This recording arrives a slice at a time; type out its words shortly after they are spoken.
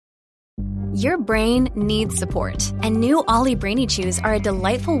Your brain needs support, and new Ollie Brainy Chews are a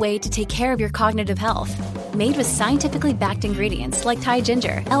delightful way to take care of your cognitive health. Made with scientifically backed ingredients like Thai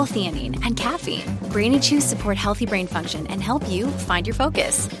ginger, L-theanine, and caffeine, Brainy Chews support healthy brain function and help you find your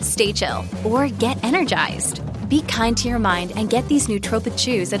focus, stay chill, or get energized. Be kind to your mind and get these nootropic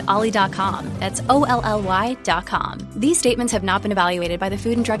chews at ollie.com. That's OLLY.com. These statements have not been evaluated by the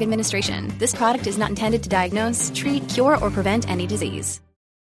Food and Drug Administration. This product is not intended to diagnose, treat, cure, or prevent any disease.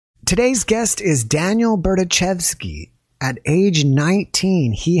 Today's guest is Daniel Berdichevsky. At age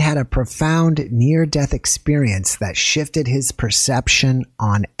 19, he had a profound near-death experience that shifted his perception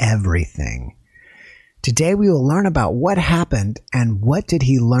on everything. Today, we will learn about what happened and what did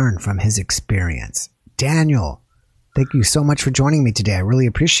he learn from his experience. Daniel, thank you so much for joining me today. I really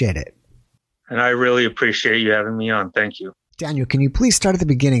appreciate it. And I really appreciate you having me on. Thank you. Daniel, can you please start at the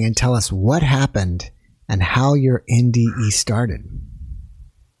beginning and tell us what happened and how your NDE started?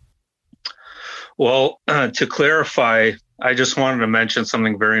 Well, to clarify, I just wanted to mention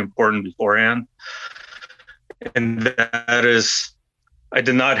something very important beforehand. And that is, I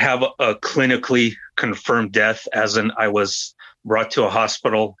did not have a clinically confirmed death, as in I was brought to a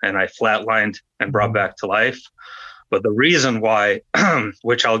hospital and I flatlined and brought back to life. But the reason why,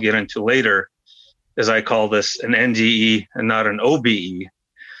 which I'll get into later, is I call this an NDE and not an OBE,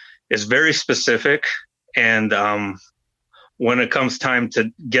 is very specific. And when it comes time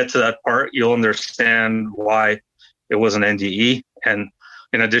to get to that part, you'll understand why it was an NDE. And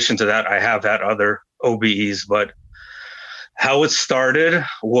in addition to that, I have had other OBEs, but how it started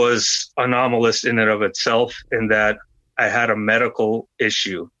was anomalous in and of itself, in that I had a medical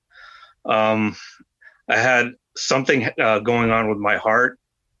issue. I had something going on with my heart,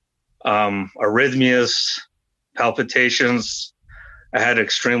 arrhythmias, palpitations. I had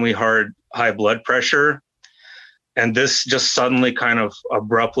extremely high blood pressure. And this just suddenly kind of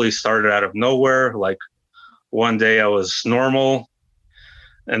abruptly started out of nowhere. Like one day I was normal,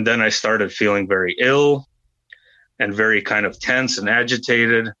 and then I started feeling very ill and very kind of tense and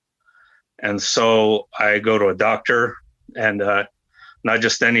agitated. And so I go to a doctor, and not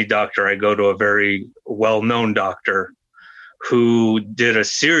just any doctor. I go to a very well-known doctor who did a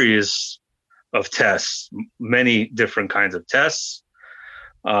series of tests, many different kinds of tests,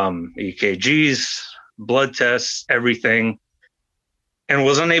 EKGs, blood tests, everything, and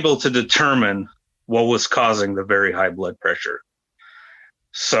was unable to determine what was causing the very high blood pressure.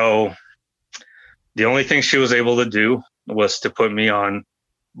 So the only thing she was able to do was to put me on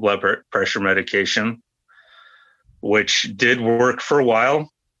blood pressure medication, which did work for a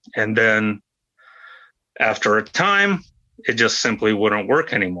while. And then after a time, it just simply wouldn't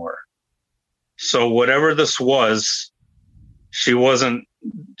work anymore. So whatever this was, she wasn't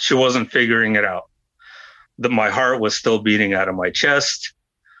figuring it out. My heart was still beating out of my chest.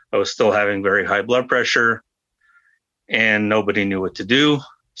 I was still having very high blood pressure, and nobody knew what to do.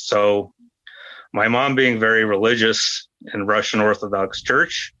 So my mom, being very religious in Russian Orthodox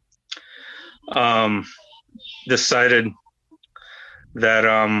Church, decided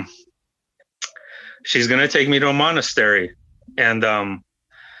that she's going to take me to a monastery, and a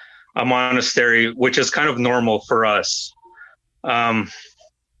monastery, which is kind of normal for us.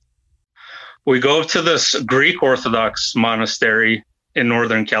 We go to this Greek Orthodox monastery in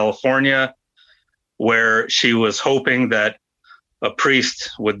Northern California, where she was hoping that a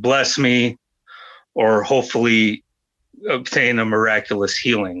priest would bless me or hopefully obtain a miraculous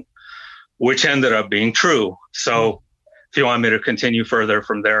healing, which ended up being true. So if you want me to continue further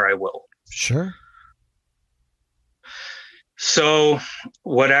from there, I will. Sure. So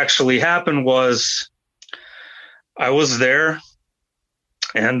what actually happened was I was there,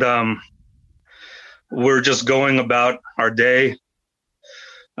 and we're just going about our day,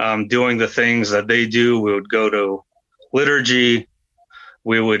 doing the things that they do. We would go to liturgy,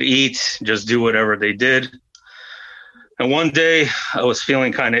 we would eat, just do whatever they did. And one day I was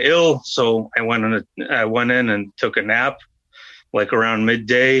feeling kind of ill, so I went in and took a nap, like around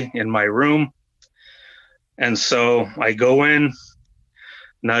midday in my room. And so I go in,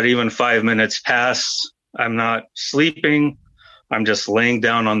 not even 5 minutes pass. I'm not sleeping. I'm just laying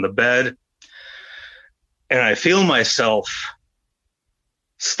down on the bed. And I feel myself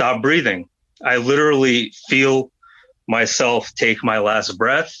stop breathing. I literally feel myself take my last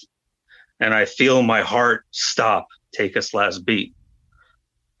breath, and I feel my heart stop, take its last beat.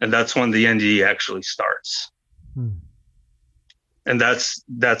 And that's when the NDE actually starts. And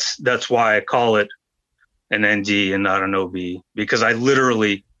that's why I call it an NDE and not an OBE, because I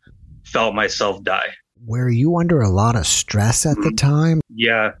literally felt myself die. Were you under a lot of stress at the time?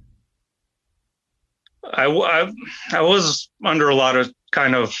 Yeah. I was under a lot of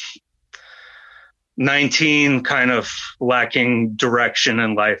kind of 19, kind of lacking direction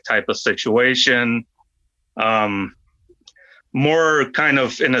in life type of situation. More kind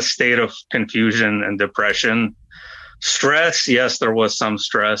of in a state of confusion and depression. Stress, yes, there was some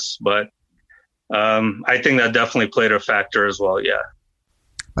stress, but I think that definitely played a factor as well, yeah.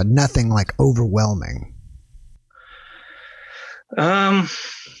 But nothing like overwhelming.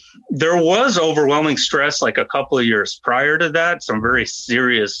 There was overwhelming stress like a couple of years prior to that, some very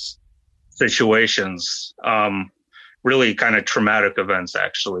serious situations, really kind of traumatic events,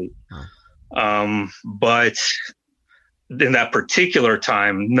 actually. But in that particular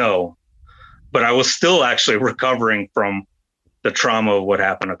time, no. But I was still actually recovering from the trauma of what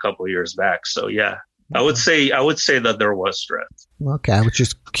happened a couple of years back. So yeah, I would say that there was stress. Okay, I was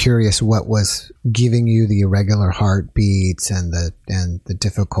just curious what was giving you the irregular heartbeats and the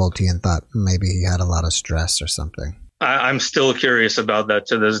difficulty, and thought maybe he had a lot of stress or something. I'm still curious about that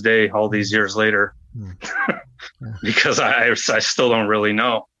to this day, all these years later, because I still don't really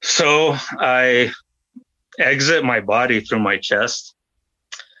know. So I exit my body through my chest,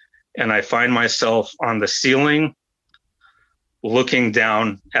 and I find myself on the ceiling, looking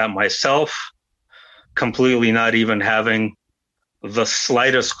down at myself, completely not even having the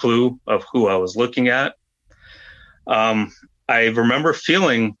slightest clue of who I was looking at. I remember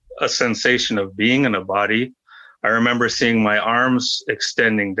feeling a sensation of being in a body. I remember seeing my arms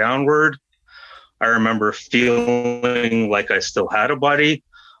extending downward. I remember feeling like I still had a body,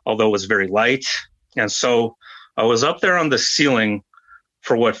 although it was very light. And so I was up there on the ceiling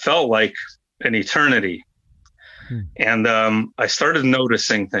for what felt like an eternity. And I started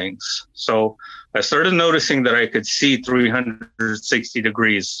noticing things. So I started noticing that I could see 360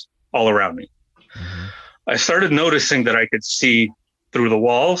 degrees all around me. I started noticing that I could see through the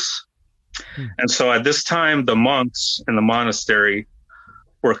walls. And so at this time, the monks in the monastery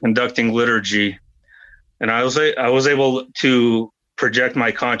were conducting liturgy, and I was able to project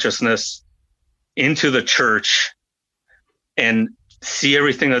my consciousness into the church and see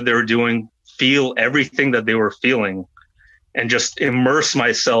everything that they were doing, feel everything that they were feeling, and just immerse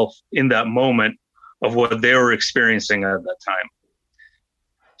myself in that moment of what they were experiencing at that time.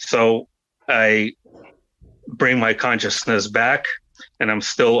 So I bring my consciousness back, and I'm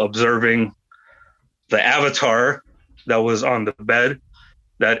still observing the avatar that was on the bed,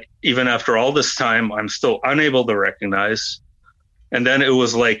 that even after all this time, I'm still unable to recognize. And then it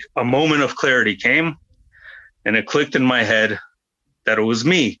was like a moment of clarity came, and it clicked in my head that it was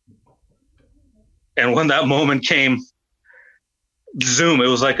me. And when that moment came, zoom, it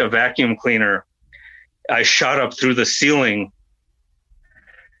was like a vacuum cleaner. I shot up through the ceiling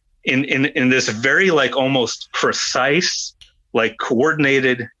in this very like almost precise, like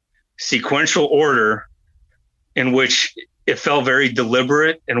coordinated sequential order, in which it felt very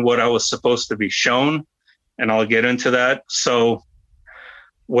deliberate in what I was supposed to be shown. And I'll get into that. So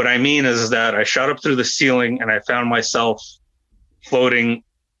what I mean is that I shot up through the ceiling, and I found myself floating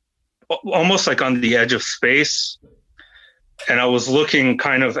almost like on the edge of space. And I was looking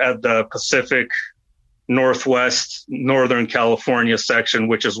kind of at the Pacific Northwest, Northern California section,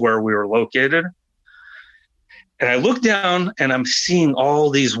 which is where we were located. And I look down, and I'm seeing all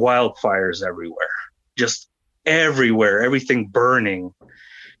these wildfires everywhere, just everywhere, everything burning.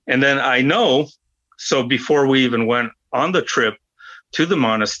 And then I know, so before we even went on the trip to the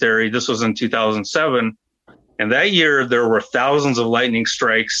monastery, this was in 2007, and that year there were thousands of lightning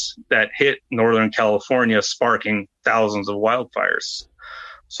strikes that hit Northern California, sparking thousands of wildfires.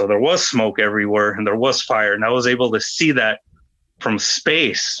 So there was smoke everywhere, and there was fire, and I was able to see that from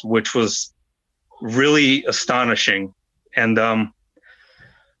space, which was really astonishing. And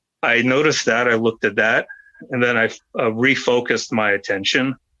I noticed that, I looked at that, and then I refocused my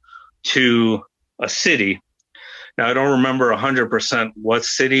attention to a city. Now, I don't remember 100% what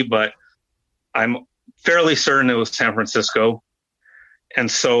city, but I'm fairly certain it was San Francisco. And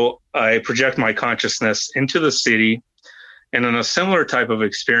so I project my consciousness into the city, and in a similar type of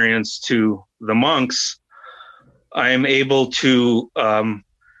experience to the monks, I am able to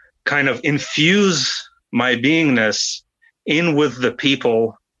kind of infuse my beingness in with the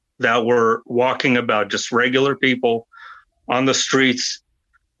people that were walking about, just regular people on the streets.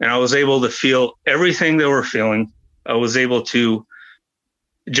 And I was able to feel everything they were feeling. I was able to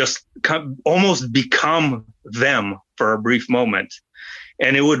just almost become them for a brief moment.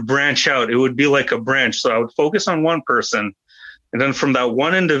 And it would branch out. It would be like a branch. So I would focus on one person. And then from that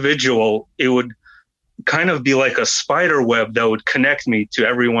one individual, it would kind of be like a spider web that would connect me to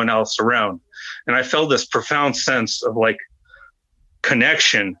everyone else around. And I felt this profound sense of like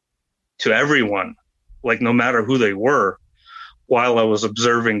connection to everyone, like no matter who they were, while I was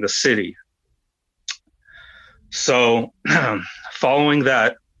observing the city. So following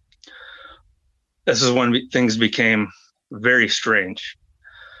that, this is when things became very strange.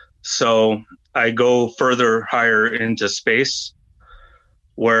 So I go further higher into space,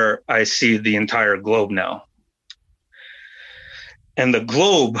 where I see the entire globe now. And the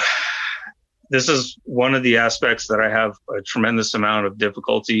globe, this is one of the aspects that I have a tremendous amount of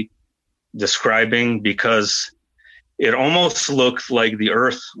difficulty describing, because it almost looked like the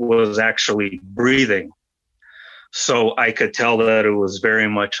earth was actually breathing. So I could tell that it was very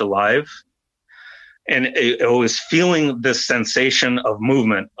much alive. And it was feeling this sensation of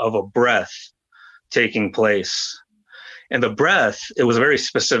movement, of a breath taking place. And the breath, it was a very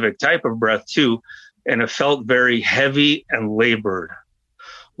specific type of breath too. And it felt very heavy and labored,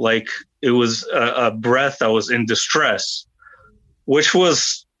 like it was a breath that was in distress, which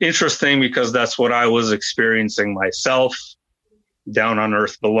was interesting because that's what I was experiencing myself down on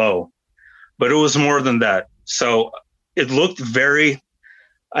earth below. But it was more than that. So it looked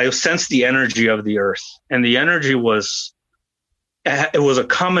I sensed the energy of the earth, and the energy was a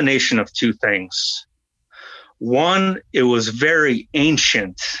combination of two things. One, it was very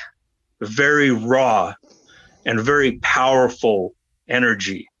ancient, very raw, and very powerful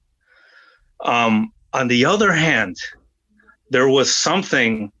energy. On the other hand, there was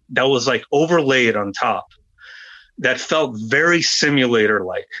something that was like overlaid on top that felt very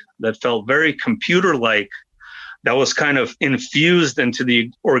simulator-like, that felt very computer-like, that was kind of infused into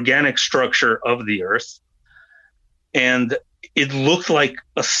the organic structure of the earth. And it looked like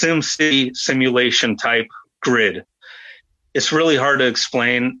a SimCity simulation type grid. It's really hard to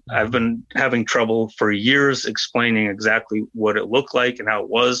explain. I've been having trouble for years explaining exactly what it looked like and how it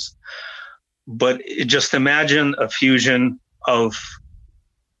was. But just imagine a fusion of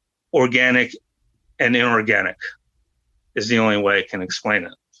organic and inorganic is the only way I can explain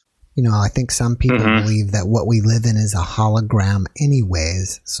it. You know, I think some people believe that what we live in is a hologram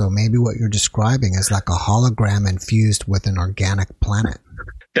anyways. So maybe what you're describing is like a hologram infused with an organic planet.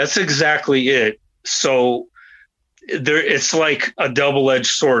 That's exactly it. So it's like a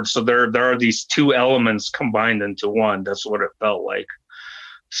double-edged sword. So there are these two elements combined into one. That's what it felt like.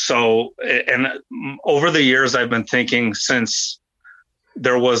 So, and over the years, I've been thinking, since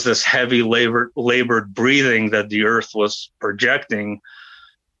there was this heavy labored breathing that the earth was projecting,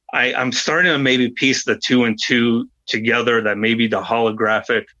 I'm starting to maybe piece the two and two together, that maybe the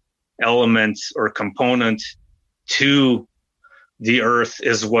holographic element or component to the earth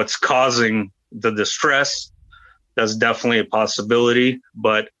is what's causing the distress. That's definitely a possibility,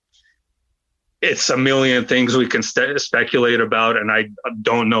 but it's a million things we can speculate about, and I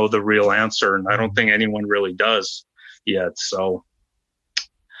don't know the real answer, and I don't think anyone really does yet. So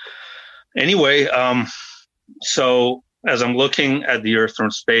anyway, so as I'm looking at the earth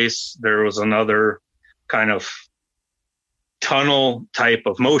from space, there was another kind of tunnel type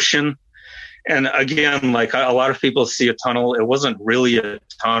of motion. And again, like a lot of people see a tunnel, it wasn't really a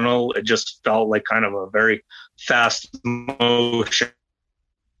tunnel. It just felt like kind of a very fast motion.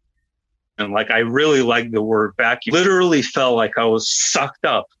 And like, I really like the word vacuum. Literally felt like I was sucked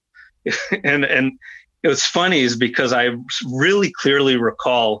up. and it was funny is because I really clearly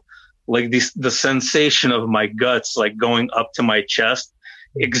recall like the sensation of my guts, like going up to my chest,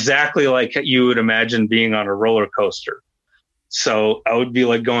 exactly like you would imagine being on a roller coaster. So I would be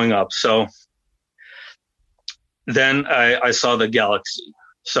like going up. So then I saw the galaxy.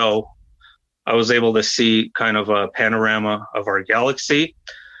 So I was able to see kind of a panorama of our galaxy.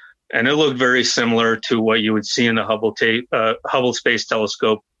 And it looked very similar to what you would see in the Hubble Space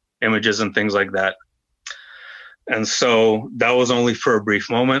Telescope images and things like that. And so that was only for a brief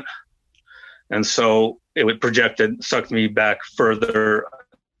moment. And so it would sucked me back further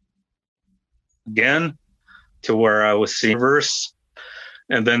again to where I was seeing the universe.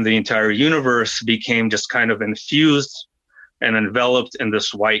 And then the entire universe became just kind of infused and enveloped in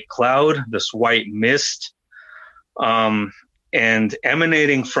this white cloud, this white mist. And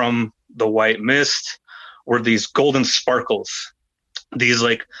emanating from the white mist were these golden sparkles, these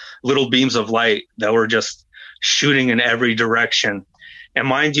like little beams of light that were just shooting in every direction. And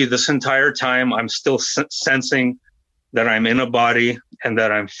mind you, this entire time, I'm still sensing that I'm in a body and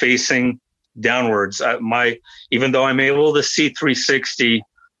that I'm facing downwards. Even though I'm able to see 360,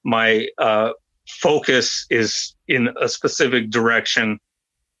 my focus is in a specific direction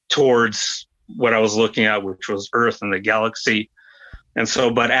towards what I was looking at, which was Earth and the galaxy. And so,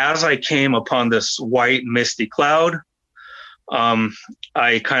 but as I came upon this white misty cloud,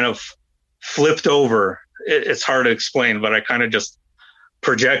 I kind of flipped over. It's hard to explain, but I kind of just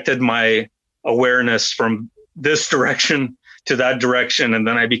projected my awareness from this direction to that direction. And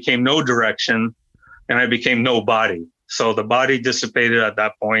then I became no direction. and I became no body. So the body dissipated at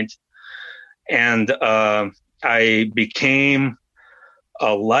that point, and I became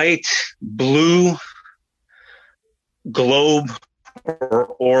a light blue globe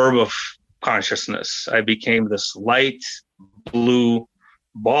or orb of consciousness. I became this light blue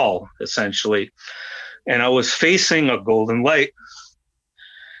ball, essentially. And I was facing a golden light.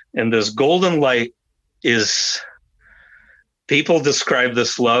 And this golden light is, people describe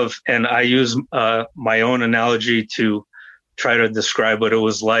this love, and I use my own analogy to try to describe what it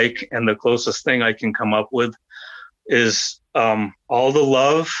was like. And the closest thing I can come up with is all the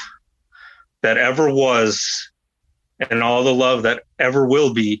love that ever was and all the love that ever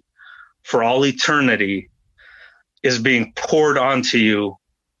will be for all eternity is being poured onto you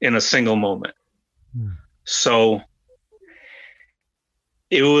in a single moment. So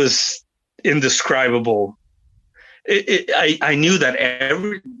it was indescribable. I knew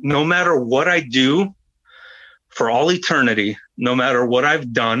that no matter what I do for all eternity, no matter what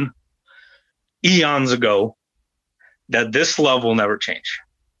I've done eons ago, that this love will never change.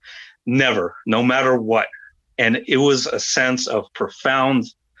 Never, no matter what. And it was a sense of profound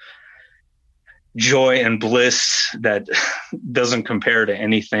joy and bliss that doesn't compare to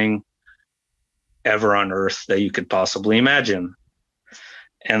anything ever on earth that you could possibly imagine.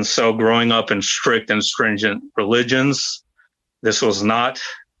 And so growing up in strict and stringent religions, this was not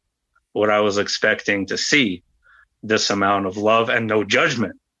what I was expecting to see, this amount of love and no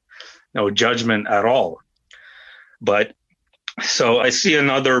judgment at all. But so I see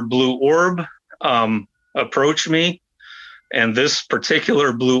another blue orb approach me. And this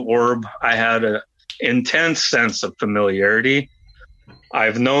particular blue orb, I had an intense sense of familiarity.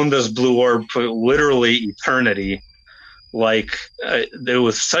 I've known this blue orb for literally eternity. Like there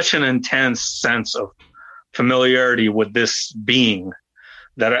was such an intense sense of familiarity with this being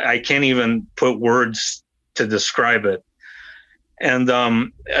that I can't even put words to describe it. And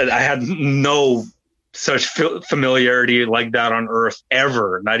I had no such familiarity like that on earth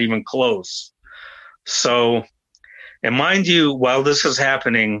ever, not even close. So, and mind you, while this is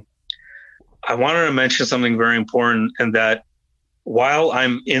happening, I wanted to mention something very important, and that while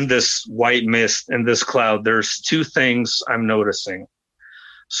I'm in this white mist and this cloud, there's two things I'm noticing.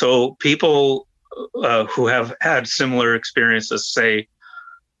 So people who have had similar experiences say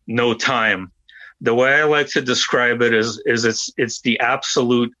no time. The way I like to describe it is it's the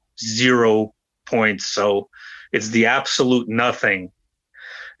absolute 0 point. So it's the absolute nothing.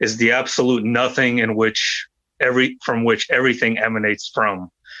 Is the absolute nothing in which from which everything emanates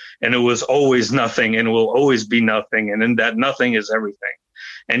from. And it was always nothing and will always be nothing. And in that nothing is everything.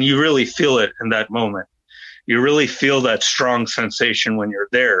 And you really feel it in that moment. You really feel that strong sensation when you're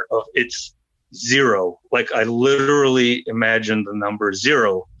there of it's zero. Like I literally imagine the number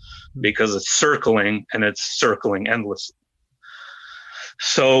 0 because it's circling and it's circling endlessly.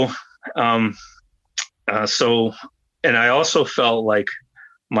 So, and I also felt like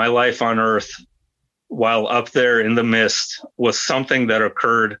my life on earth while up there in the mist was something that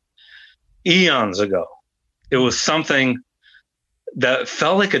occurred eons ago. It was something that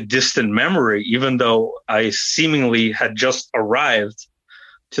felt like a distant memory, even though I seemingly had just arrived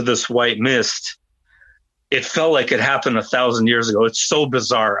to this white mist. It felt like it happened 1,000 years ago. It's so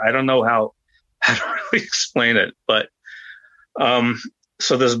bizarre. I don't know how to really explain it, but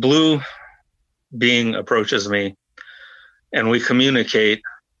so this blue being approaches me and we communicate,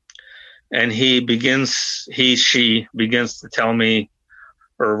 and she begins to tell me,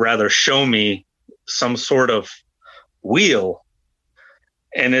 or rather show me, some sort of wheel.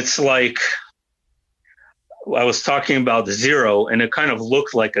 And it's like, I was talking about the 0, and it kind of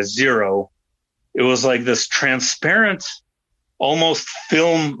looked like a 0. It was like this transparent, almost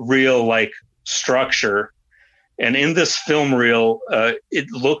film reel like structure. And in this film reel,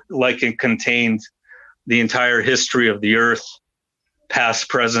 it looked like it contained the entire history of the earth, past,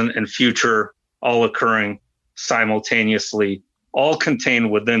 present, and future, all occurring simultaneously, all contained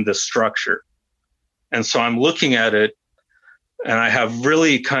within this structure. And so I'm looking at it, and I have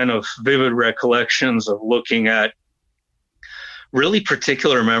really kind of vivid recollections of looking at really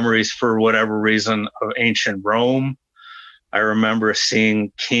particular memories, for whatever reason, of ancient Rome. I remember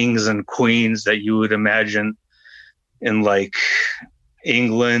seeing kings and queens that you would imagine in like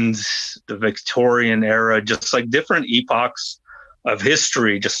England, the Victorian era, just like different epochs of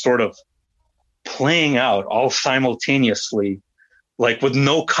history, just sort of playing out all simultaneously, like with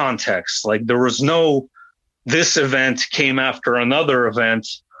no context. Like there was no, this event came after another event,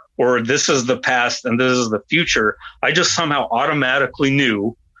 or this is the past and this is the future. I just somehow automatically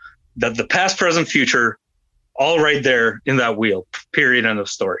knew that the past, present, future, all right there in that wheel, period, end of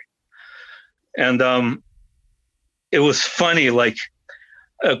story. And it was funny, like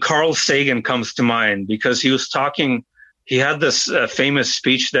Carl Sagan comes to mind because he was talking, he had this famous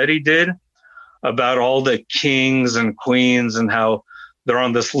speech that he did about all the kings and queens and how they're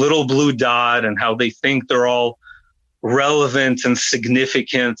on this little blue dot and how they think they're all relevant and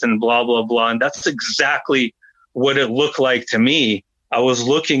significant and blah, blah, blah. And that's exactly what it looked like to me. I was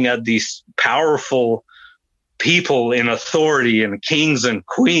looking at these powerful people in authority and kings and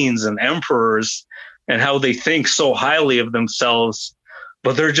queens and emperors and how they think so highly of themselves,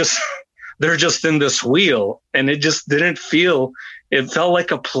 but they're just in this wheel. And it just didn't feel, it felt like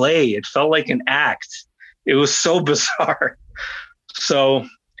a play. It felt like an act. It was so bizarre. So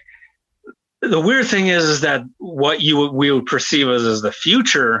the weird thing is that what we would perceive as the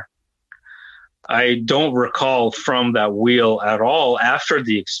future, I don't recall from that wheel at all after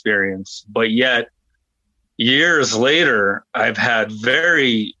the experience. But yet, years later, I've had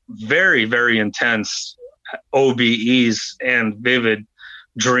very, very, very intense OBEs and vivid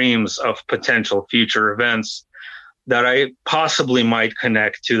dreams of potential future events that I possibly might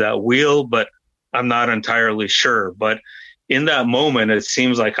connect to that wheel, but I'm not entirely sure. But in that moment, it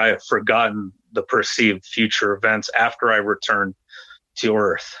seems like I have forgotten the perceived future events after I return to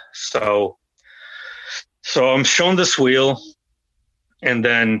Earth. So I'm shown this wheel, and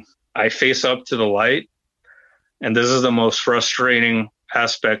then I face up to the light. And this is the most frustrating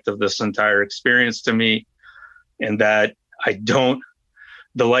aspect of this entire experience to me, in that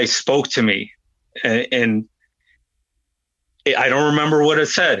the light spoke to me, and I don't remember what it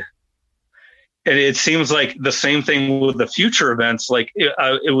said. And it seems like the same thing with the future events. Like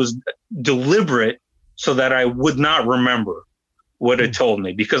it was deliberate so that I would not remember what it told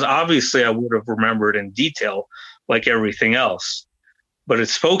me, because obviously I would have remembered in detail like everything else. But it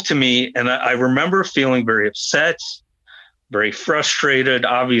spoke to me, and I remember feeling very upset, very frustrated.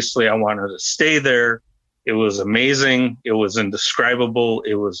 Obviously, I wanted to stay there. It was amazing. It was indescribable.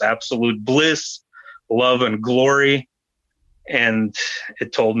 It was absolute bliss, love, and glory. And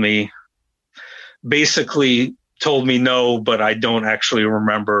it basically told me no, but I don't actually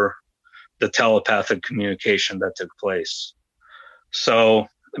remember the telepathic communication that took place. So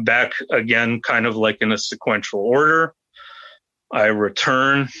back again, kind of like in a sequential order, I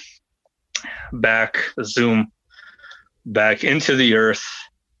return zoom back into the earth,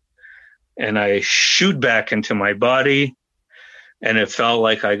 and I shoot back into my body, and it felt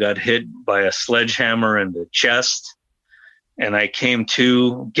like I got hit by a sledgehammer in the chest. And I came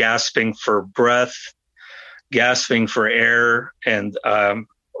to gasping for breath, gasping for air. And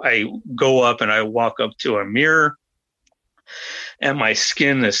I go up and I walk up to a mirror, and my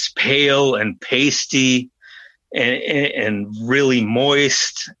skin is pale and pasty and really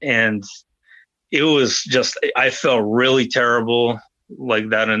moist. And it was just, I felt really terrible, like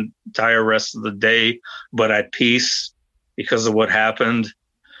that entire rest of the day, but at peace because of what happened.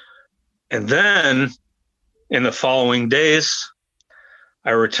 And then in the following days, I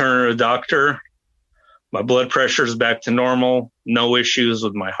return to the doctor. My blood pressure is back to normal. No issues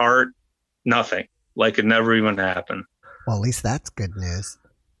with my heart. Nothing. Like it never even happened. Well, at least that's good news.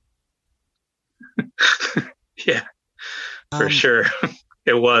 Yeah, for sure.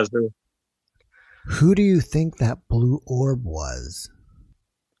 It was. Who do you think that blue orb was?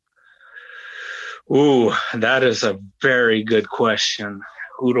 Ooh, that is a very good question.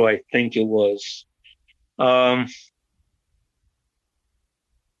 Who do I think it was? I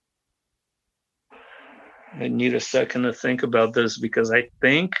need a second to think about this, because I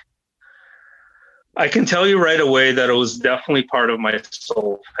think I can tell you right away that it was definitely part of my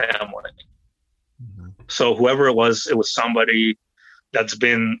soul family. Mm-hmm. So whoever it was somebody that's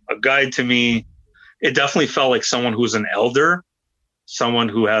been a guide to me. It definitely felt like someone who's an elder, someone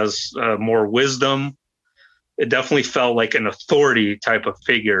who has more wisdom. It definitely felt like an authority type of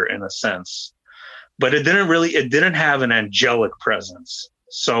figure in a sense. But it didn't have an angelic presence.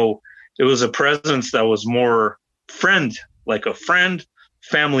 So it was a presence that was more like a friend,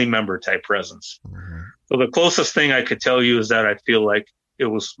 family member type presence. Mm-hmm. So the closest thing I could tell you is that I feel like it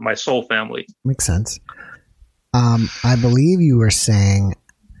was my soul family. Makes sense. I believe you were saying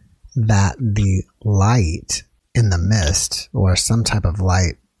that the light in the mist, or some type of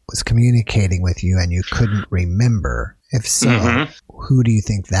light, was communicating with you and you couldn't remember. If so, mm-hmm. Who do you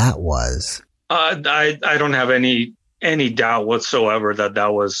think that was? I don't have any doubt whatsoever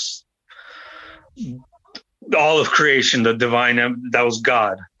that was all of creation, the divine. That was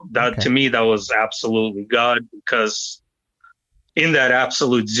God. That okay. To me, that was absolutely God, because in that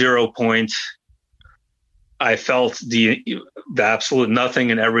absolute 0 point, I felt the absolute nothing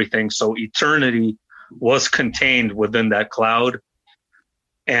and everything. So eternity was contained within that cloud.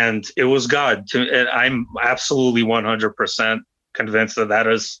 And it was God. And I'm absolutely 100% convinced that that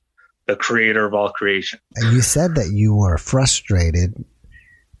is the creator of all creation. And you said that you were frustrated.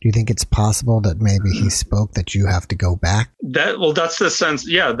 Do you think it's possible that maybe he spoke that you have to go back? That's the sense.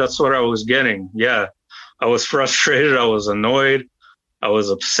 Yeah, that's what I was getting. Yeah. I was frustrated. I was annoyed. I was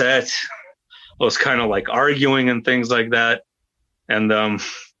upset. I was kind of like arguing and things like that. And,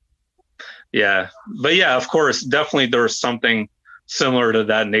 yeah, but yeah, of course, definitely there was something similar to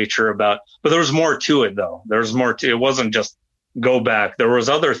that nature but there was more to it though. There's more to it. It wasn't just go back. There was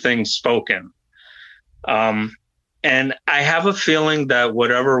other things spoken. And I have a feeling that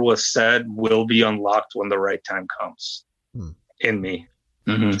whatever was said will be unlocked when the right time comes in me.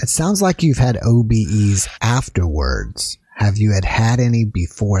 Mm-hmm. It sounds like you've had OBEs afterwards. Have you had any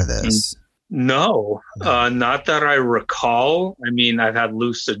before this? No, not that I recall. I mean, I've had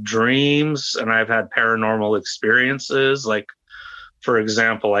lucid dreams and I've had paranormal experiences. Like, for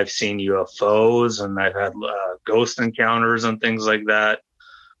example, I've seen UFOs and I've had ghost encounters and things like that.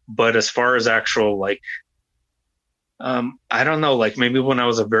 But as far as actual, like, I don't know, like maybe when I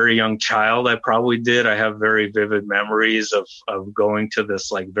was a very young child, I probably did. I have very vivid memories of going to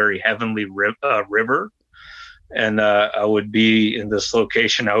this like very heavenly river. And I would be in this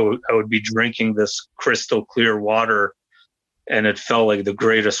location. I would be drinking this crystal clear water, and it felt like the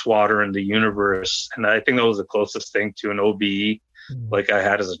greatest water in the universe. And I think that was the closest thing to an OBE like I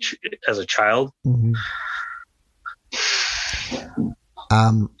had as a child. Mm-hmm.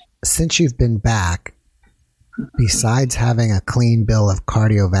 Since you've been back, besides having a clean bill of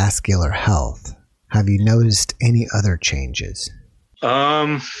cardiovascular health, have you noticed any other changes?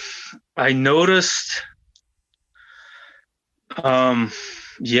 I noticed.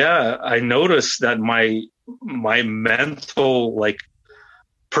 I noticed that my mental like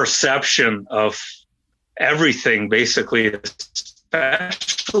perception of everything, basically,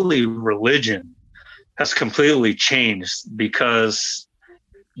 especially religion, has completely changed. Because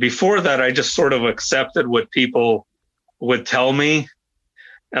before that, I just sort of accepted what people would tell me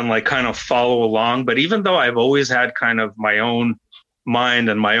and like kind of follow along. But even though I've always had kind of my own mind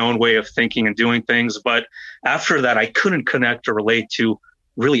and my own way of thinking and doing things, but after that, I couldn't connect or relate to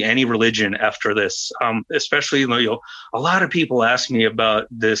really any religion after this. Especially, a lot of people ask me about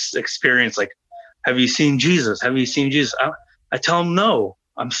this experience. Like, have you seen Jesus? Have you seen Jesus? I tell them, no,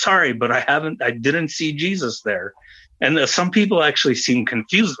 I'm sorry, but I didn't see Jesus there. And some people actually seem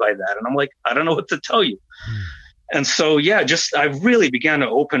confused by that. And I'm like, I don't know what to tell you. And so, I really began to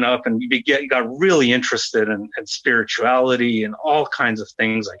open up and got really interested in spirituality and all kinds of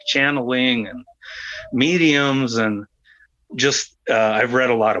things like channeling and mediums. And just, I've read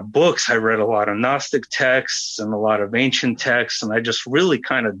a lot of books. I read a lot of Gnostic texts and a lot of ancient texts. And I just really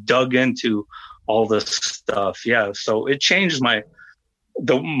kind of dug into all this stuff. Yeah. So it changed my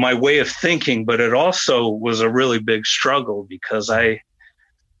way of thinking, but it also was a really big struggle because I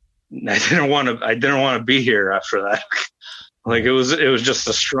didn't want to be here after that. Like it was just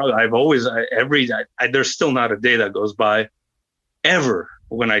a struggle. There's still not a day that goes by ever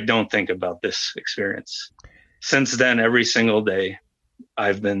when I don't think about this experience. Since then, every single day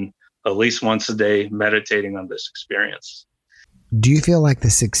I've been at least once a day meditating on this experience. Do you feel like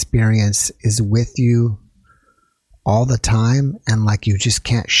this experience is with you all the time and like you just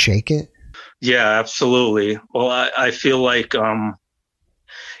can't shake it? Yeah, absolutely. Well, I feel like,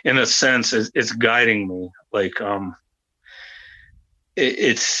 in a sense, it's guiding me. Like,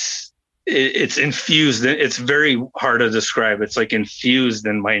 it's infused. It's very hard to describe. It's like infused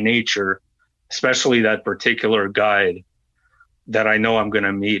in my nature, especially that particular guide that I know I'm going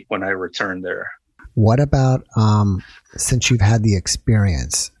to meet when I return there. What about, since you've had the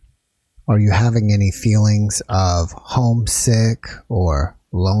experience, are you having any feelings of homesick or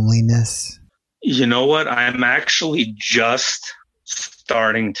loneliness? You know what? I'm actually just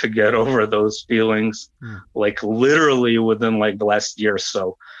starting to get over those feelings, like literally within like the last year or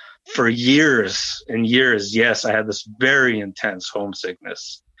so. For years and years, yes, I had this very intense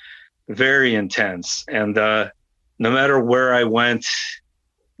homesickness, very intense. And no matter where I went,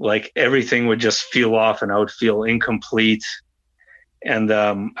 like everything would just feel off and I would feel incomplete. And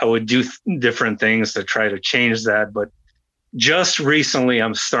I would do different things to try to change that. But just recently,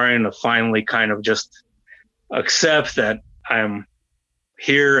 I'm starting to finally kind of just accept that I'm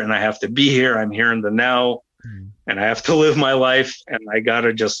here and I have to be here. I'm here in the now and I have to live my life and I got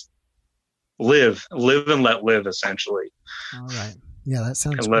to just live and let live, essentially. All right. Yeah, that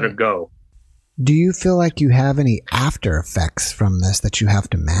sounds and great. Let it go. Do you feel like you have any after effects from this that you have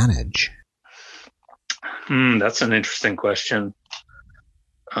to manage? That's an interesting question.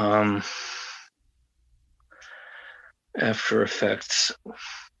 After effects.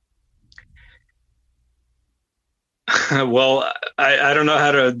 Well, I don't know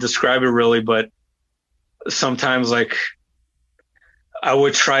how to describe it really, but sometimes like I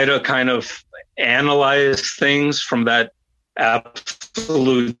would try to kind of analyze things from that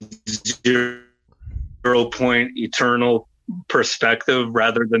absolute 0 point eternal perspective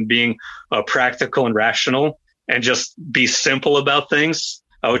rather than being practical and rational and just be simple about things.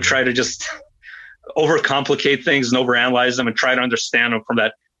 I would try to just overcomplicate things and overanalyze them and try to understand them from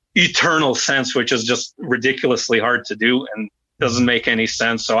that eternal sense, which is just ridiculously hard to do and doesn't make any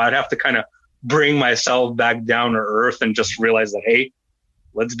sense. So I'd have to kind of bring myself back down to earth and just realize that, hey,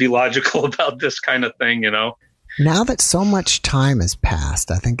 let's be logical about this kind of thing, you know? Now that so much time has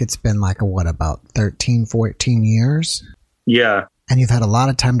passed, I think it's been like about 13, 14 years. Yeah. And you've had a lot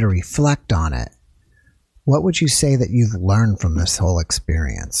of time to reflect on it. What would you say that you've learned from this whole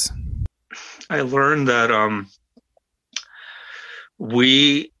experience? I learned that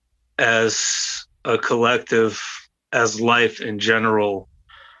we as a collective, as life in general,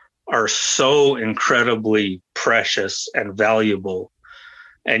 are so incredibly precious and valuable.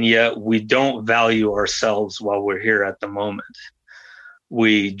 And yet we don't value ourselves while we're here at the moment.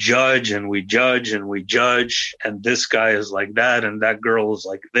 We judge and we judge and we judge, and this guy is like that and that girl is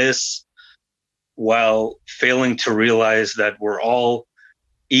like this, while failing to realize that we're all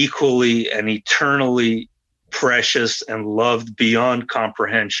equally and eternally precious and loved beyond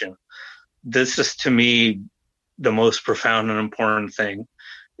comprehension. This is, to me, the most profound and important thing,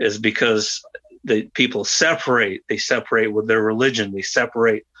 is because the people separate. They separate with their religion. They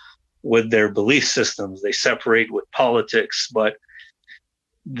separate with their belief systems. They separate with politics. But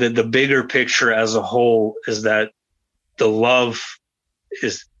the bigger picture as a whole is that the love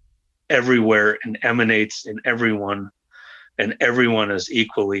is everywhere and emanates in everyone, and everyone is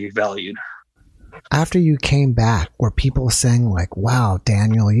equally valued. After you came back, were people saying like, wow,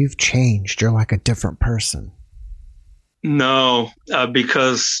 Daniel, you've changed. You're like a different person? No,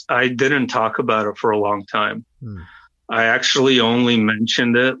 because I didn't talk about it for a long time. I actually only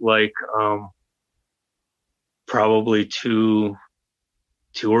mentioned it like probably two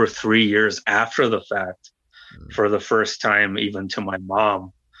or 3 years after the fact, for the first time, even to my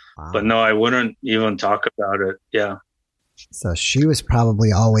mom. Wow. But no, I wouldn't even talk about it. Yeah. So she was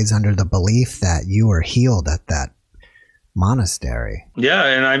probably always under the belief that you were healed at that monastery. Yeah.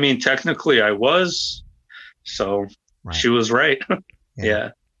 And I mean, technically I was. So right. She was right.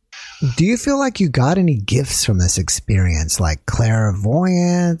 Yeah. Do you feel like you got any gifts from this experience, like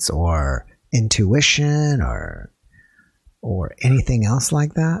clairvoyance or intuition or anything else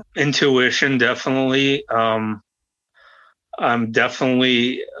like that? Intuition, definitely. I'm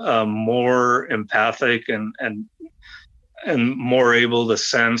definitely more empathic and more able to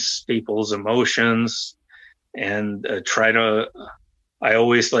sense people's emotions and I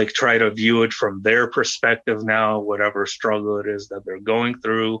always try to view it from their perspective now, whatever struggle it is that they're going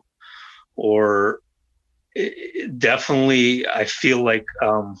through. Or definitely I feel like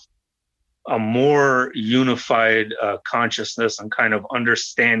a more unified consciousness and kind of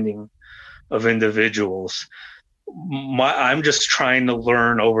understanding of individuals. I'm just trying to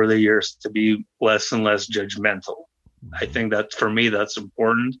learn over the years to be less and less judgmental. I think that for me, that's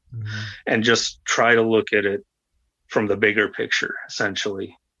important. And just try to look at it from the bigger picture,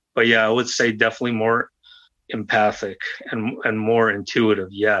 essentially. But yeah, I would say definitely more empathic and more intuitive.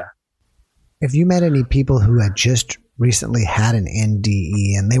 Yeah. Have you met any people who had just recently had an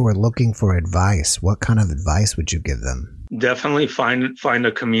NDE and they were looking for advice? What kind of advice would you give them? Definitely find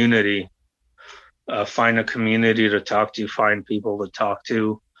a community. Find a community to talk to, find people to talk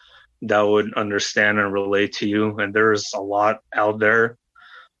to that would understand and relate to you. And there's a lot out there,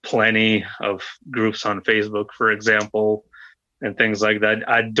 plenty of groups on Facebook, for example, and things like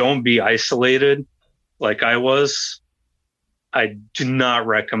that. Don't be isolated like I was. I do not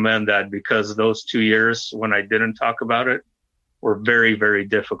recommend that, because those 2 years when I didn't talk about it were very, very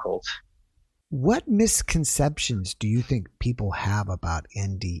difficult. What misconceptions do you think people have about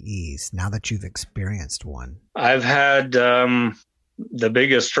NDEs now that you've experienced one? I've had the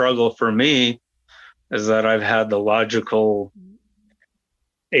biggest struggle for me is that I've had the logical,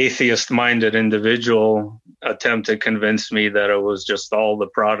 atheist-minded individual attempt to convince me that it was just all the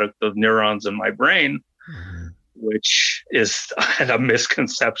product of neurons in my brain, which is a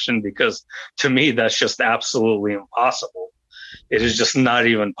misconception, because to me, that's just absolutely impossible. It is just not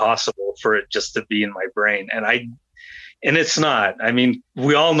even possible for it just to be in my brain. And it's not. I mean,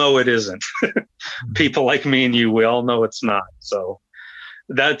 we all know it isn't. People like me and you, we all know it's not. So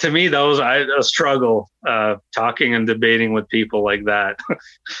that, to me, that was a struggle, talking and debating with people like that.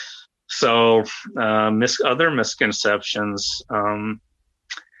 So, other misconceptions.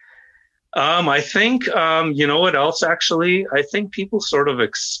 I think, you know what else, actually? I think people sort of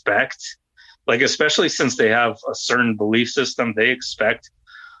expect, like, especially since they have a certain belief system, they expect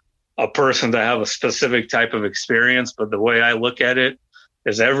a person to have a specific type of experience. But the way I look at it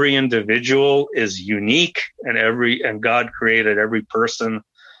is every individual is unique, and God created every person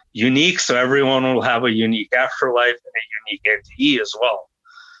unique. So everyone will have a unique afterlife and a unique NDE as well.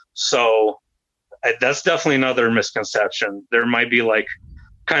 So that's definitely another misconception. There might be like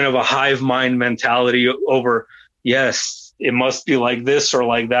kind of a hive mind mentality over, yes, it must be like this or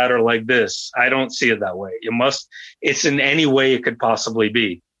like that or like this. I don't see it that way. It's in any way it could possibly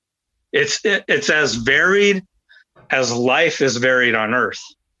be. It's as varied as life is varied on Earth,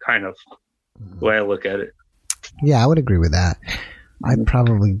 kind of the way I look at it. Yeah, I would agree with that. I've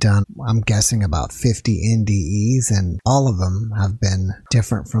probably done, I'm guessing, about 50 NDEs, and all of them have been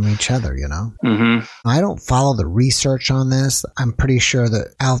different from each other, you know? Mm-hmm. I don't follow the research on this. I'm pretty sure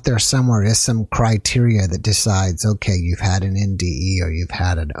that out there somewhere is some criteria that decides, okay, you've had an NDE or you've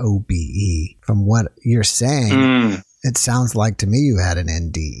had an OBE. From what you're saying, it sounds like to me you had an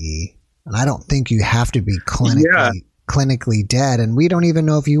NDE. And I don't think you have to be clinically dead, and we don't even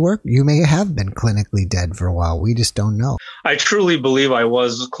know if you may have been clinically dead for a while. We just don't know. I truly believe I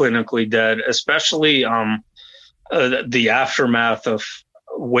was clinically dead, especially the aftermath of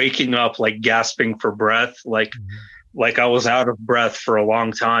waking up, like gasping for breath, like I was out of breath for a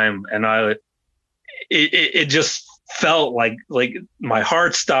long time, and it just felt like my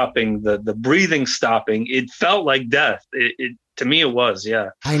heart stopping, the breathing stopping. It felt like death. To me, it was,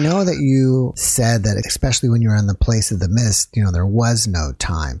 yeah. I know that you said that, especially when you were in the place of the mist, you know, there was no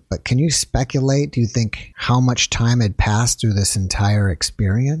time. But can you speculate? Do you think how much time had passed through this entire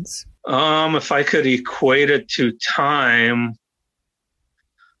experience? If I could equate it to time,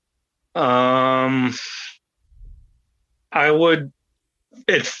 it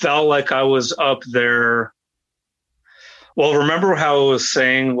felt like I was up there. Well, remember how I was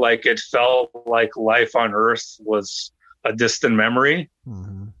saying, like, it felt like life on Earth was a distant memory?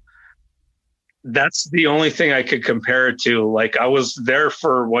 Mm-hmm. That's the only thing I could compare it to. Like, I was there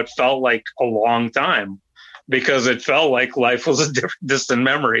for what felt like a long time because it felt like life was a distant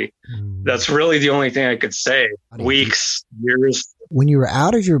memory. Mm-hmm. That's really the only thing I could say. Weeks, years. When you were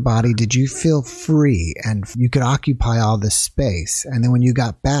out of your body, did you feel free and you could occupy all this space? And then when you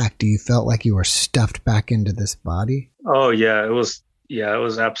got back, do you felt like you were stuffed back into this body? Oh, yeah. It was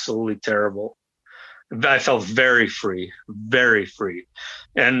absolutely terrible. I felt very free, very free.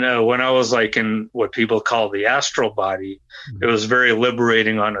 And when I was like in what people call the astral body, it was very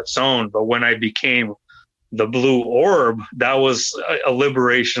liberating on its own. But when I became the blue orb, that was a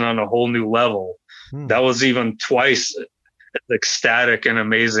liberation on a whole new level. That was even twice as ecstatic and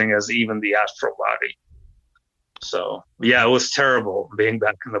amazing as even the astral body. So, yeah, it was terrible being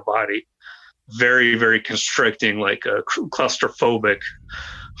back in the body. Very, very constricting, like claustrophobic.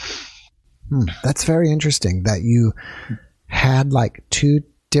 That's very interesting that you had like two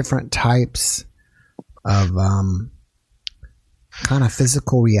different types of kind of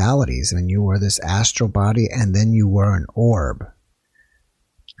physical realities. I mean, you were this astral body and then you were an orb.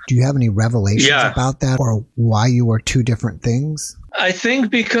 Do you have any revelations about that or why you were two different things? I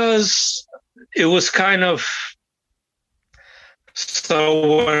think because it was kind of...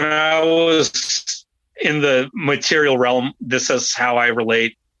 So when I was in the material realm, this is how I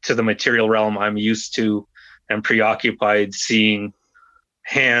relate to the material realm. I'm used to and preoccupied seeing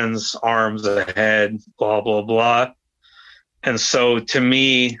hands, arms, a head, blah, blah, blah. And so to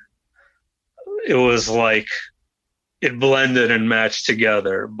me, it was like it blended and matched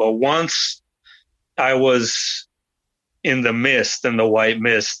together. But once I was in the mist, in the white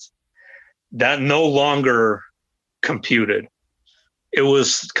mist, that no longer computed. It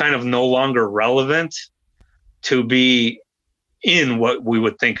was kind of no longer relevant to be in what we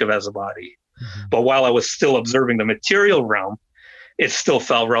would think of as a body. Mm-hmm. But while I was still observing the material realm, it still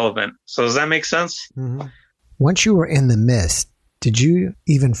felt relevant. So does that make sense? Mm-hmm. Once you were in the mist, did you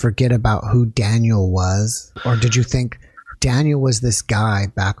even forget about who Daniel was? Or did you think Daniel was this guy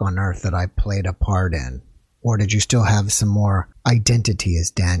back on Earth that I played a part in? Or did you still have some more identity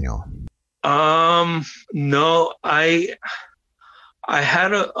as Daniel? No, I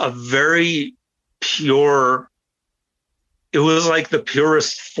had a very pure... It was like the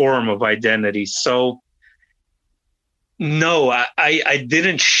purest form of identity. So, no, I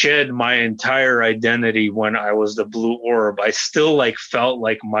didn't shed my entire identity when I was the blue orb. I still like felt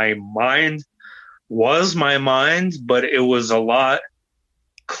like my mind was my mind, but it was a lot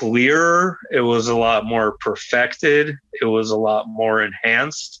clearer. It was a lot more perfected. It was a lot more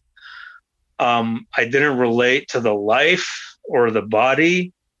enhanced. I didn't relate to the life or the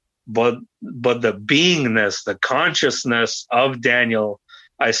body, but the beingness, the consciousness of Daniel,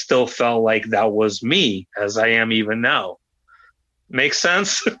 I still felt like that was me, as I am even now. Makes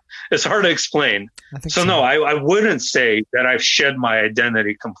sense? It's hard to explain. So no, I wouldn't say that I've shed my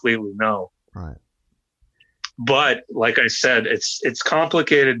identity completely. No. Right. But like I said, it's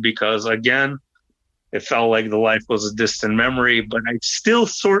complicated because, again, it felt like the life was a distant memory, but it still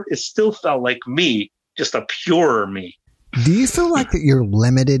felt like me, just a purer me. Do you feel like that you're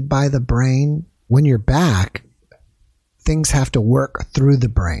limited by the brain? When you're back, things have to work through the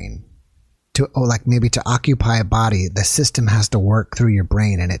brain like maybe to occupy a body. The system has to work through your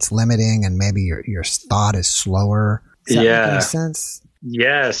brain, and it's limiting, and maybe your thought is slower. Does that make any sense?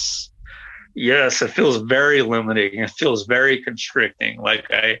 Yes. Yes. It feels very limiting. It feels very constricting. Like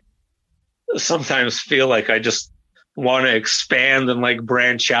I sometimes feel like I just want to expand and like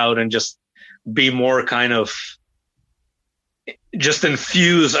branch out and just be more kind of just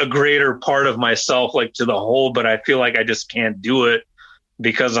infuse a greater part of myself like to the whole, but I feel like I just can't do it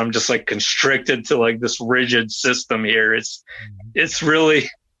because I'm just like constricted to like this rigid system here. It's really,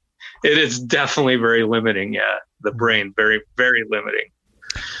 it is definitely very limiting. Yeah. The brain, very, very limiting.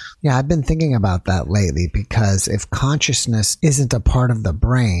 Yeah. I've been thinking about that lately because if consciousness isn't a part of the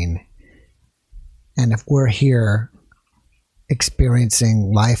brain, and if we're here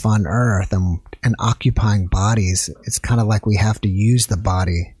experiencing life on Earth and occupying bodies, it's kind of like we have to use the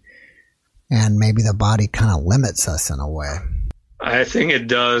body, and maybe the body kind of limits us in a way. I think it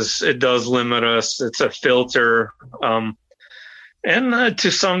does. It does limit us. It's a filter, and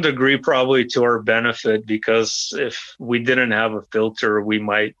to some degree, probably to our benefit, because if we didn't have a filter, we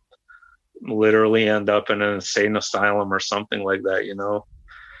might literally end up in an insane asylum or something like that, you know?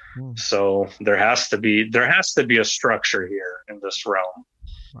 So there has to be a structure here in this realm.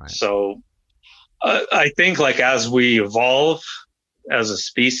 Right. So I think like as we evolve as a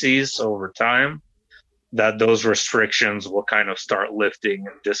species over time, that those restrictions will kind of start lifting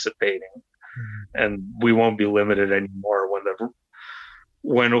and dissipating, and we won't be limited anymore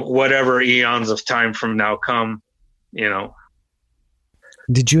when whatever eons of time from now come, you know.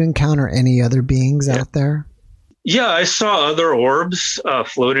 Did you encounter any other beings out there? Yeah, I saw other orbs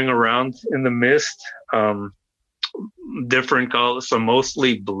floating around in the mist, different colors, so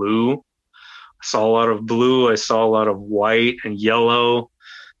mostly blue. I saw a lot of blue. I saw a lot of white and yellow.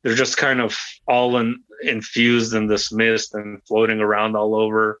 They're just kind of all infused in this mist and floating around all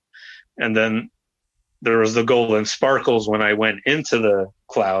over. And then there was the golden sparkles when I went into the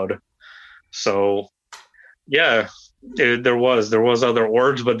cloud. So, yeah. There was other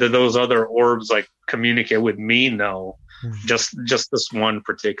orbs, but did those other orbs like communicate with me? No, just this one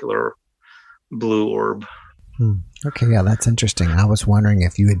particular blue orb. Okay, yeah, that's interesting. I was wondering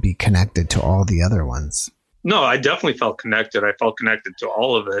if you would be connected to all the other ones. No, I definitely felt connected. I felt connected to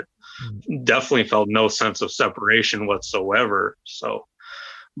all of it. Definitely felt no sense of separation whatsoever. So,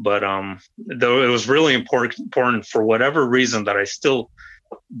 but though it was really important for whatever reason that I still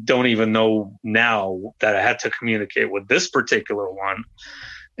don't even know now, that I had to communicate with this particular one.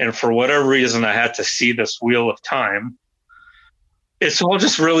 And for whatever reason, I had to see this wheel of time. It's all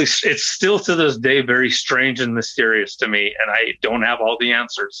just really, it's still to this day very strange and mysterious to me. And I don't have all the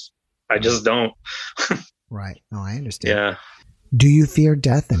answers. I just don't. Right. No, I understand. Yeah. Do you fear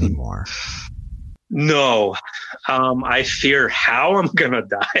death anymore? No. I fear how I'm going to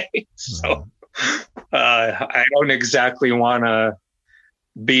die. So I don't exactly want to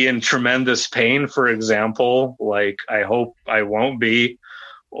be in tremendous pain, for example. Like, I hope I won't be,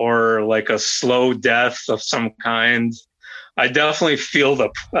 or like a slow death of some kind. I definitely fear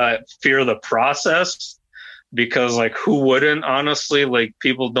the process, because like who wouldn't, honestly? Like,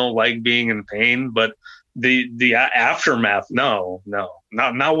 people don't like being in pain, but the aftermath, no,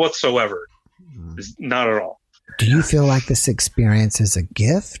 not whatsoever. Not at all. Do you feel like this experience is a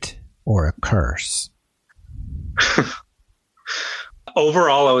gift or a curse?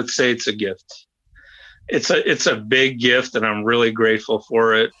 Overall, I would say it's a gift. It's a big gift, and I'm really grateful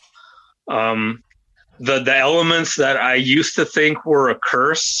for it. The elements that I used to think were a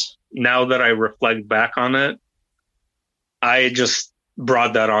curse, now that I reflect back on it, I just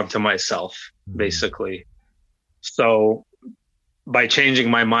brought that onto myself, basically. So by changing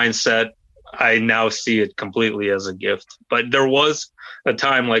my mindset, I now see it completely as a gift. But there was a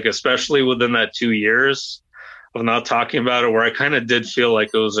time, like especially within that 2 years of not talking about it, where I kind of did feel like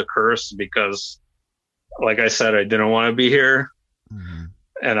it was a curse, because like I said, I didn't want to be here,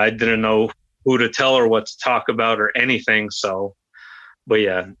 and I didn't know who to tell or what to talk about or anything. So, but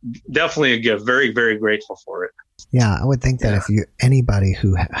yeah, definitely a gift. Very, very grateful for it. Yeah. I would think that if anybody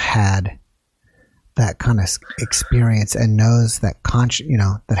who had that kind of experience and knows that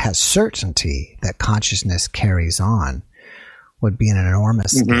that has certainty that consciousness carries on would be an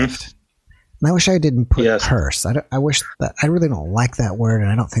enormous gift. And I wish I didn't put curse. I wish that I really don't like that word,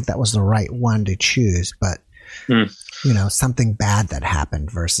 and I don't think that was the right one to choose. But something bad that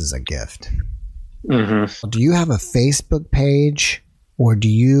happened versus a gift. Mm-hmm. Do you have a Facebook page, or do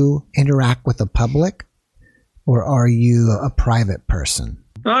you interact with the public, or are you a private person?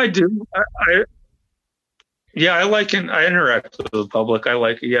 I do. I interact with the public.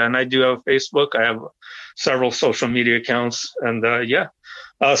 And I do have Facebook. I have several social media accounts, and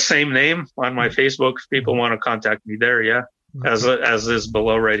same name on my Facebook. If people want to contact me there, as is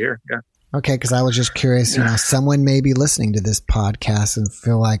below right here. Yeah. Okay, because I was just curious. Someone may be listening to this podcast and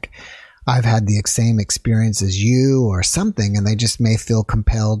feel like I've had the same experience as you, or something, and they just may feel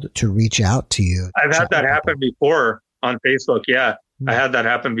compelled to reach out to you. I've had that happen before on Facebook. Yeah, I had that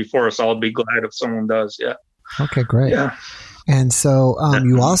happen before, so I'll be glad if someone does. Yeah. Okay, great. Yeah. And so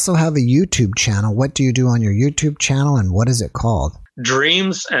you also have a YouTube channel. What do you do on your YouTube channel, and what is it called?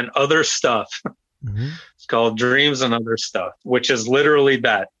 Dreams and Other Stuff. Mm-hmm. It's called Dreams and Other Stuff, which is literally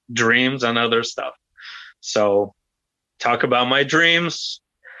that, dreams and other stuff. So talk about my dreams.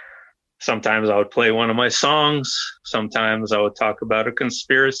 Sometimes I would play one of my songs. Sometimes I would talk about a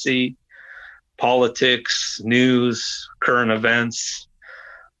conspiracy, politics, news, current events,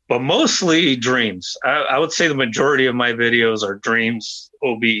 but mostly dreams. I would say the majority of my videos are dreams,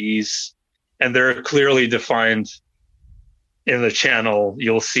 OBEs, and they're clearly defined in the channel.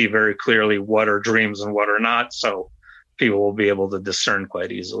 You'll see very clearly what are dreams and what are not. So people will be able to discern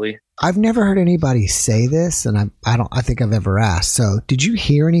quite easily. I've never heard anybody say this, and I think I've ever asked. So did you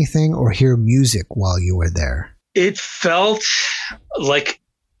hear anything or hear music while you were there? It felt like,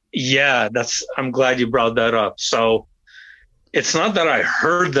 I'm glad you brought that up. So it's not that I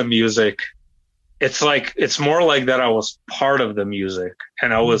heard the music. It's more like that I was part of the music,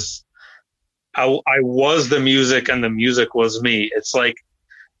 and I was the music, and the music was me. It's like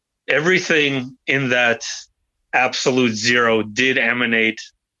everything in that absolute zero did emanate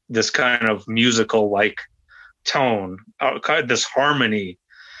this kind of musical like tone, this harmony.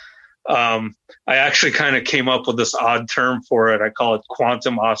 I actually kind of came up with this odd term for it. I call it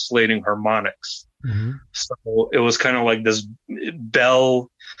quantum oscillating harmonics. Mm-hmm. So it was kind of like this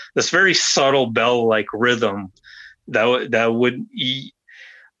bell, this very subtle bell like rhythm that would,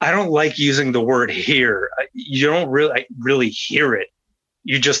 I don't like using the word hear. You don't really hear it.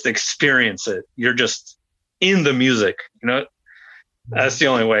 You just experience it. You're just in the music, That's the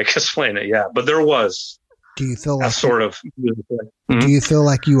only way I can explain it. Yeah, but there was. Do you feel like a sort of music? Do you feel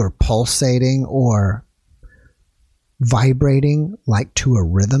like you were pulsating or vibrating, like to a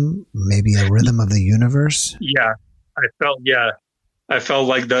rhythm, maybe a rhythm of the universe? Yeah, I felt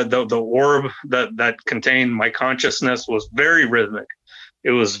like the orb that contained my consciousness was very rhythmic.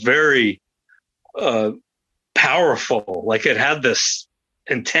 It was very powerful. Like it had this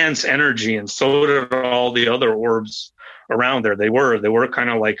intense energy, and so did all the other orbs around there. They were kind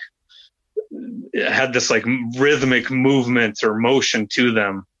of like, had this like rhythmic movement or motion to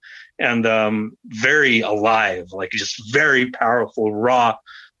them, and very alive, like just very powerful, raw,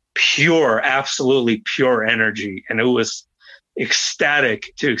 pure, absolutely pure energy. And it was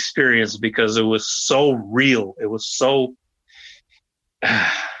ecstatic to experience because it was so real. It was so,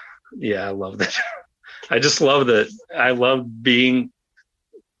 I loved it. I just loved it. I loved being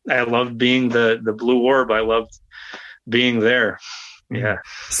the blue orb. I loved being there. Yeah.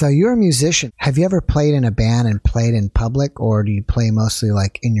 So you're a musician. Have you ever played in a band and played in public, or do you play mostly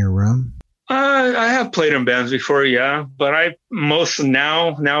like in your room? I have played in bands before, yeah, but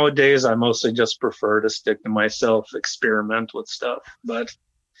nowadays I mostly just prefer to stick to myself, experiment with stuff. But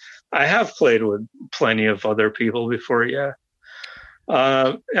I have played with plenty of other people before, yeah.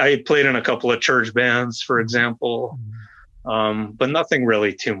 I played in a couple of church bands, for example, but nothing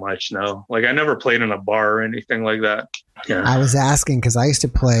really too much, no. Like I never played in a bar or anything like that. Yeah. I was asking because I used to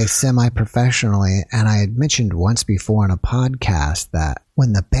play semi-professionally, and I had mentioned once before on a podcast that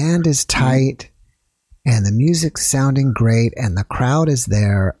when the band is tight and the music's sounding great and the crowd is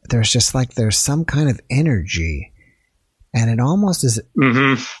there, there's some kind of energy, and it almost is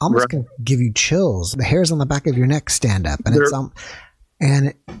almost can give you chills. The hairs on the back of your neck stand up,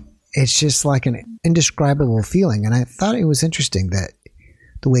 and it's just like an indescribable feeling. And I thought it was interesting that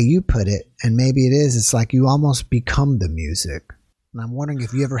the way you put it, and maybe it is, it's like you almost become the music. And I'm wondering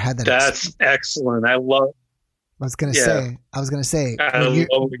if you ever had that. That's excellent. I was going to say, I love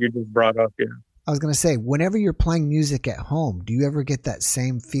what you just brought up here. I was going to say, whenever you're playing music at home, do you ever get that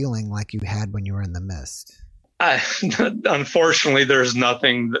same feeling like you had when you were in the mist? Unfortunately, there's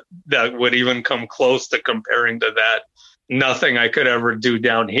nothing that would even come close to comparing to that. Nothing I could ever do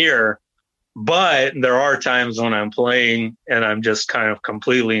down here. But there are times when I'm playing and I'm just kind of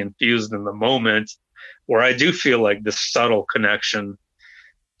completely infused in the moment where I do feel like this subtle connection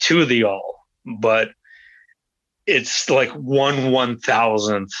to the all. But it's like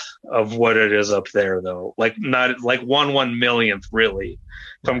 1/1000th of what it is up there, though. Like not like 1/1,000,000th, really,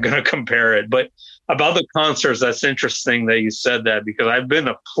 if I'm going to compare it. But about the concerts, that's interesting that you said that, because I've been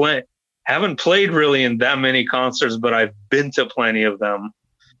haven't played really in that many concerts, but I've been to plenty of them.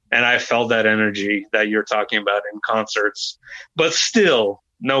 And I felt that energy that you're talking about in concerts, but still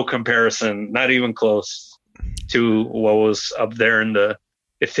no comparison, not even close to what was up there in the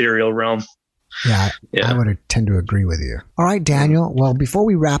ethereal realm. Yeah, I would tend to agree with you. All right, Daniel. Well, before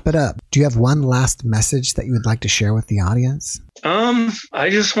we wrap it up, do you have one last message that you would like to share with the audience? I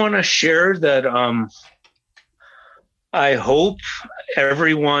just want to share that I hope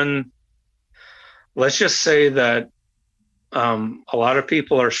everyone, let's just say that a lot of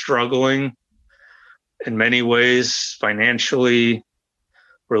people are struggling in many ways, financially,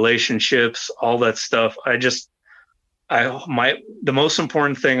 relationships, all that stuff. The most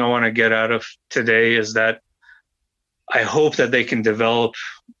important thing I want to get out of today is that I hope that they can develop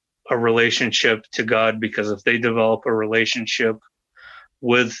a relationship to God, because if they develop a relationship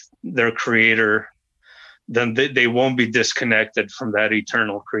with their creator, then they won't be disconnected from that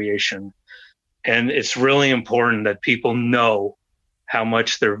eternal creation. And it's really important that people know how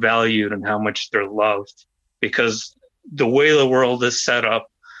much they're valued and how much they're loved, because the way the world is set up,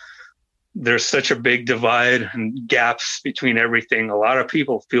 there's such a big divide and gaps between everything. A lot of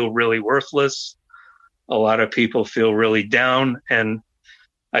people feel really worthless. A lot of people feel really down. And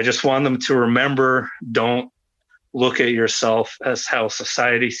I just want them to remember, don't look at yourself as how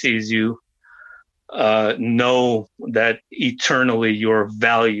society sees you. Know that eternally you're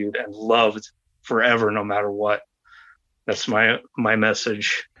valued and loved forever, no matter what. That's my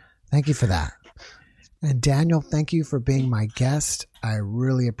message. Thank you for that. And Daniel, thank you for being my guest. I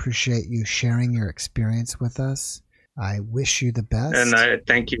really appreciate you sharing your experience with us. I wish you the best. And I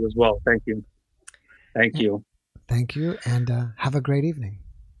thank you as well. Thank you. Thank you. Thank you. And have a great evening.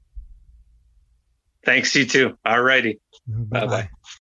 Thanks, you too. All righty. Bye-bye. Bye-bye.